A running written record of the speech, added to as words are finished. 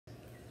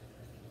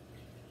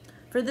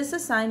For this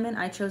assignment,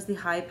 I chose the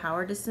high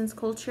power distance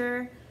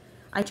culture.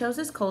 I chose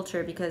this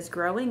culture because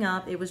growing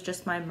up, it was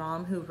just my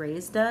mom who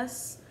raised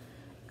us.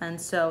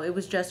 And so it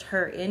was just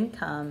her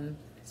income,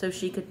 so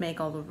she could make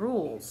all the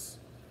rules.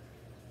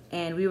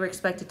 And we were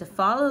expected to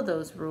follow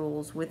those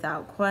rules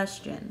without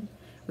question.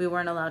 We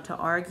weren't allowed to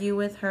argue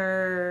with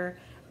her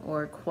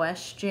or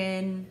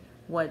question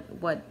what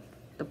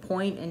the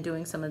point in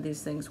doing some of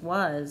these things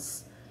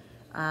was.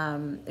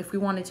 If we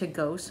wanted to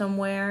go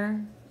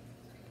somewhere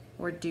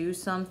or do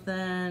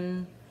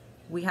something,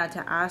 we had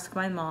to ask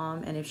my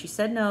mom, and if she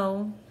said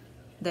no,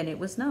 then it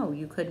was no.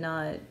 You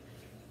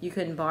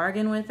couldn't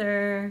bargain with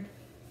her.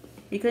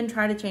 You couldn't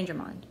try to change her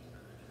mind.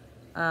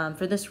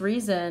 For this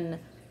reason,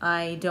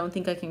 I don't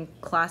think I can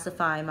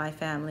classify my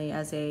family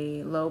as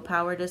a low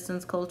power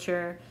distance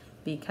culture,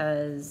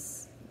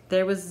 because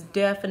there was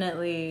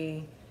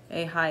definitely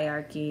a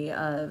hierarchy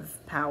of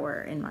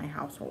power in my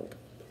household.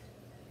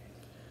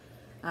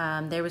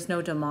 There was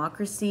no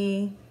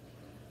democracy.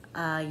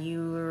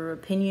 Your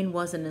opinion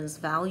wasn't as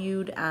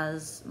valued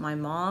as my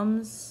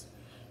mom's,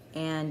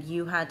 and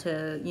you had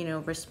to,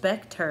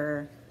 respect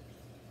her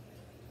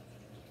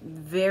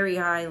very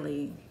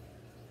highly.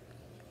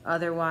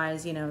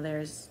 Otherwise,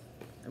 there's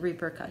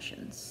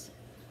repercussions.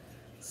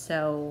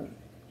 So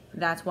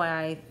that's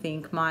why I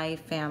think my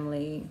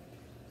family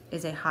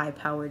is a high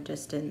power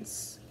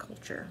distance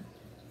culture.